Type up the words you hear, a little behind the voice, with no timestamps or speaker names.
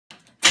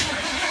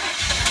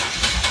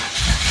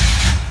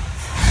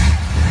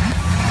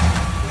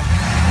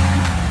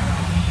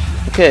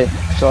Okay,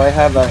 so I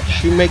have a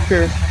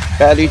Schumacher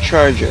battery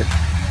charger.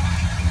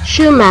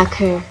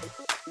 Schumacher.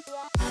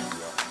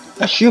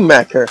 A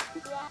Schumacher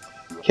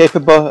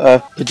capable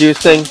of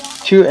producing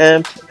 2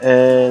 amps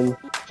and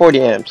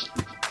 40 amps.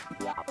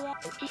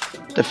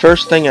 The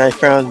first thing I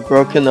found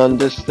broken on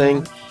this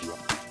thing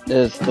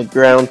is the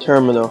ground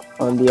terminal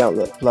on the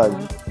outlet plug.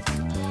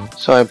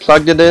 So I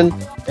plugged it in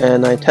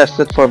and I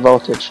tested for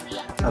voltage.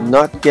 I'm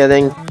not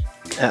getting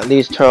at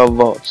least 12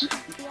 volts.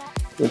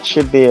 It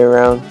should be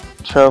around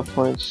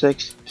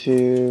 12.6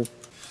 to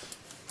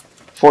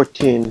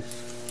 14.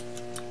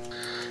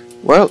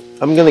 Well,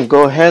 I'm gonna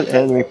go ahead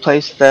and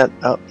replace that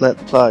outlet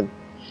plug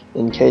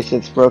in case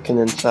it's broken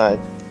inside.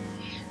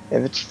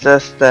 If it's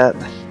just that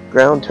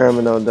ground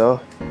terminal though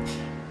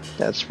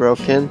that's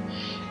broken,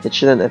 it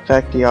shouldn't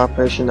affect the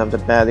operation of the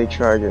battery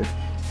charger.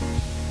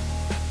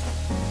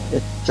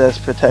 It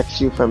just protects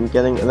you from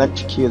getting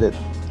electrocuted.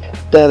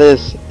 That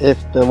is, if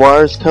the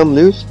wires come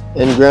loose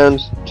and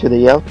grounds to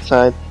the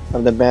outside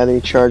of the battery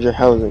charger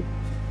housing.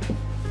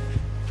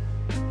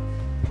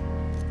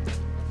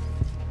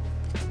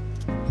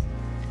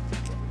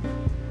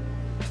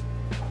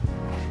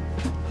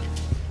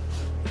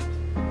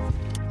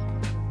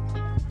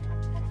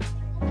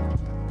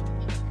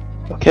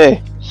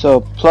 Okay, so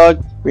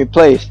plug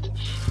replaced,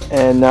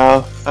 and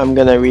now I'm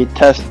gonna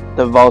retest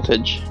the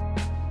voltage.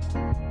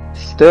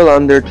 Still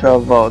under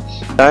 12 volts.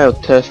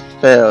 Diode test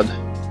failed.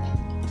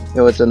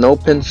 It was an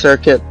open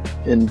circuit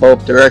in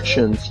both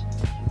directions.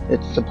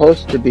 It's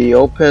supposed to be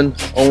open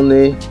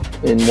only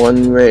in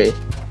one way,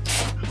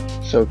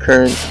 so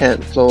current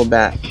can't flow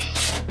back.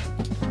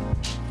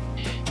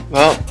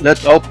 Well,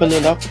 let's open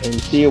it up and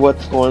see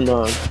what's going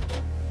on.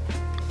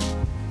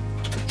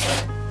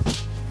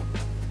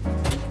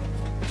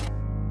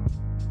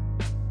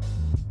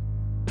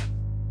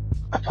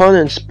 Upon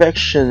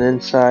inspection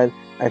inside,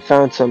 I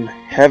found some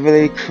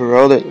heavily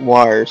corroded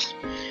wires,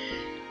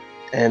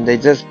 and they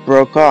just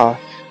broke off.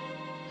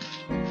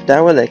 That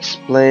would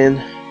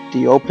explain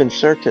the open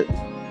circuit.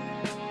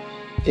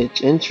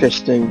 It's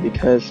interesting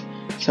because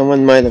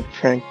someone might have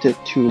cranked it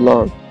too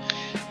long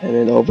and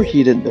it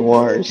overheated the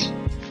wires.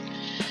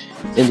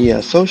 In the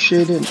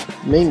associated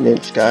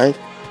maintenance guide,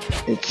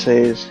 it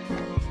says,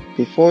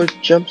 before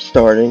jump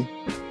starting,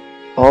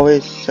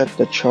 always set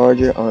the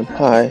charger on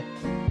high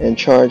and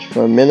charge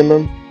for a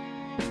minimum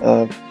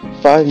of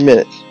 5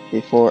 minutes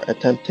before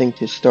attempting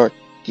to start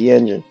the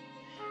engine.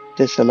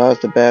 This allows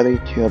the battery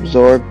to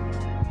absorb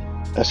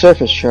a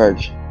surface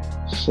charge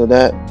so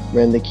that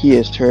when the key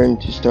is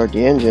turned to start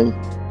the engine,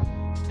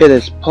 it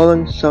is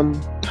pulling some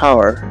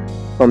power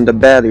from the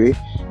battery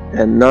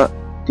and not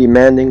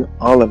demanding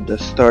all of the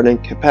starting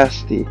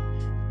capacity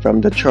from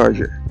the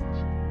charger.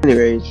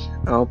 Anyways,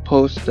 I'll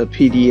post the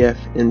PDF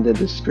in the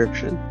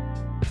description.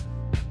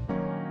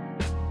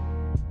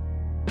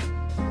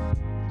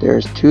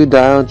 There's 2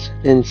 diodes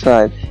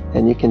inside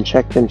and you can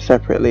check them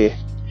separately.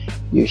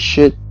 You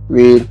should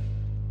read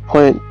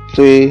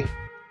 0.3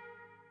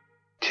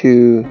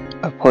 to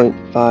a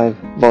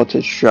 0.5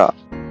 voltage drop.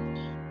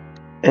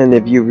 And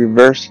if you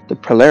reverse the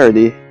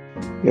polarity,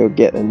 you'll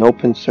get an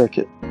open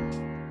circuit.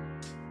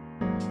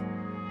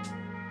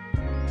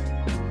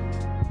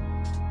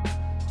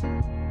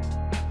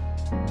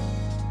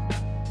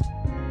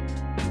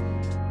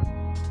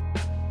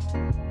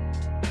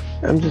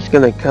 I'm just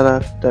gonna cut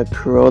off the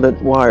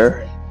corroded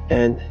wire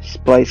and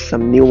splice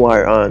some new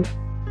wire on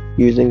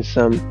using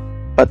some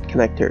butt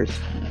connectors.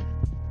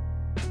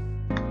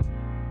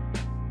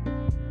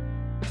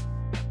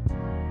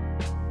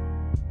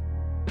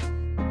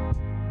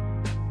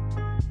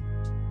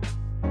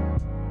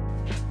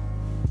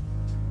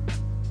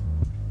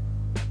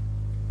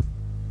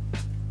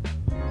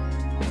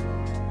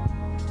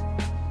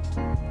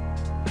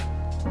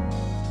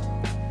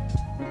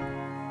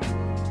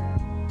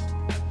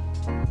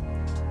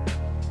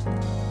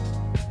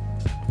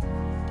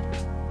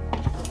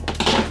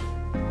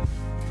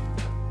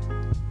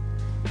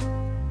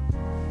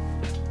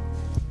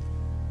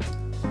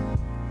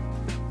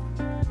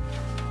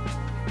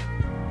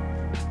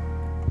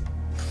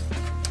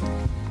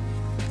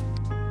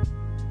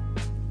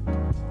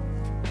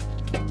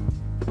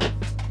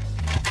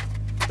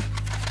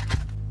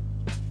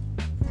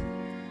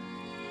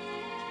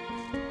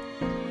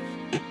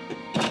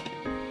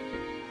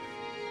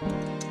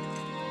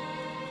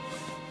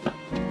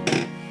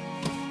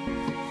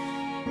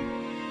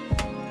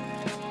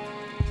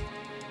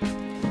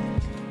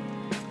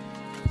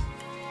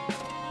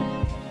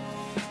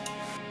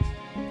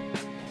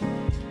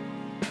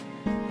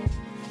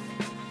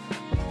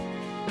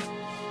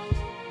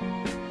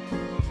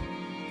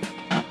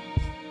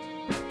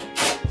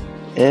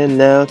 And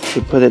now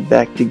to put it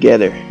back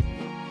together.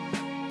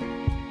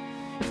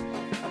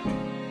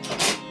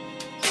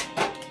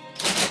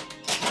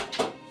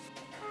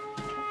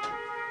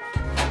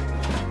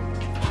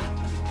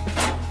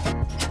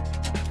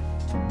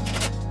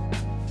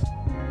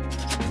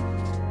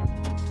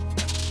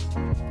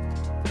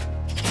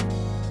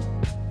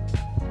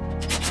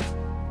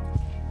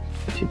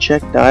 To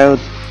check diodes,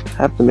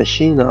 have the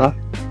machine off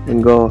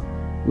and go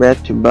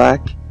red to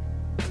black,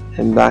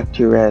 and black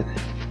to red.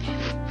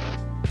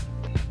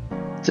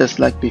 Just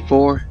like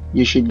before,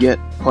 you should get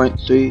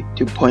 0.3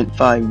 to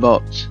 0.5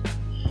 volts.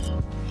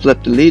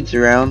 Flip the leads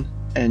around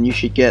and you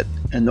should get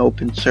an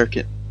open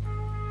circuit.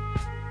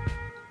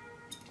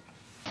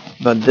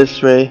 But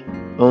this ray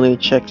only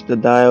checks the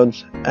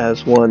diodes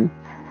as one.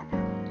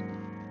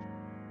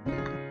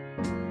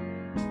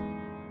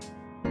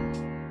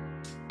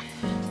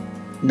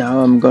 Now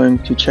I'm going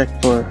to check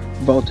for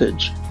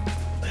voltage.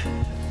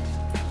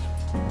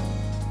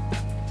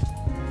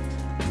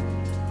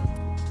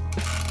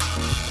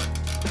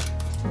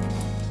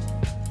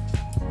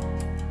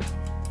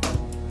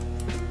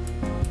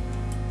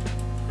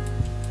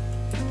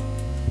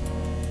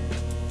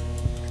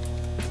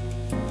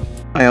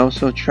 I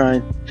also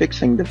tried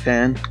fixing the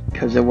fan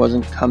because it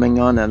wasn't coming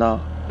on at all.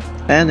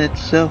 Fan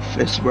itself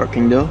is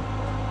working though.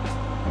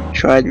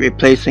 Tried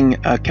replacing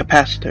a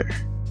capacitor.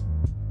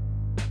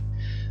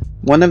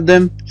 One of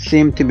them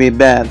seemed to be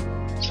bad,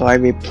 so I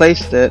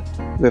replaced it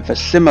with a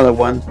similar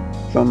one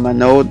from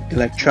an old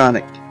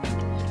electronic.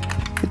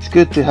 It's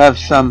good to have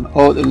some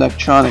old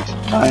electronics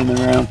lying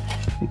around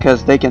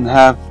because they can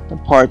have the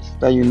parts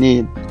that you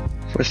need.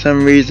 For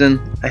some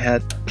reason I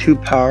had two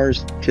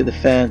powers to the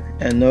fan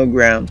and no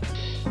ground.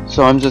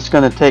 So I'm just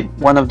going to take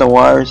one of the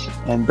wires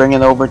and bring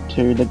it over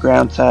to the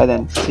ground side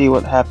and see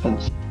what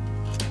happens.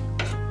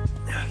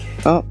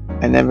 Oh,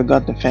 I never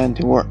got the fan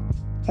to work.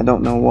 I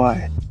don't know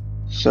why.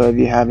 So if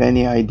you have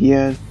any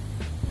ideas.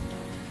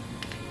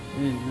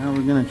 Okay, now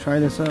we're going to try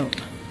this out.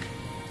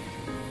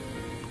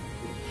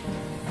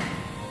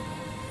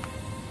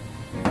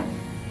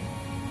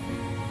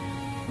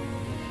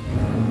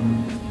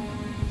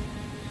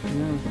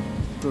 Yeah,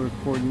 let's go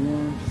recording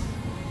this.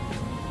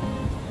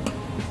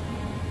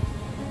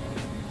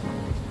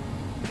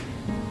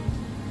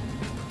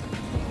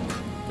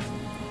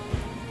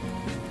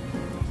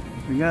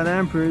 We got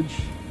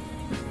amperage.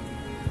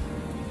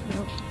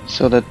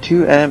 So the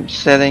 2 amp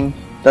setting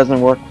doesn't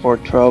work for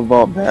 12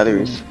 volt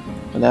batteries,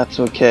 but that's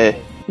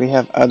okay. We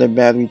have other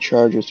battery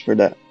chargers for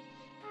that.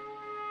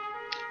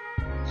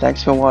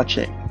 Thanks for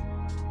watching.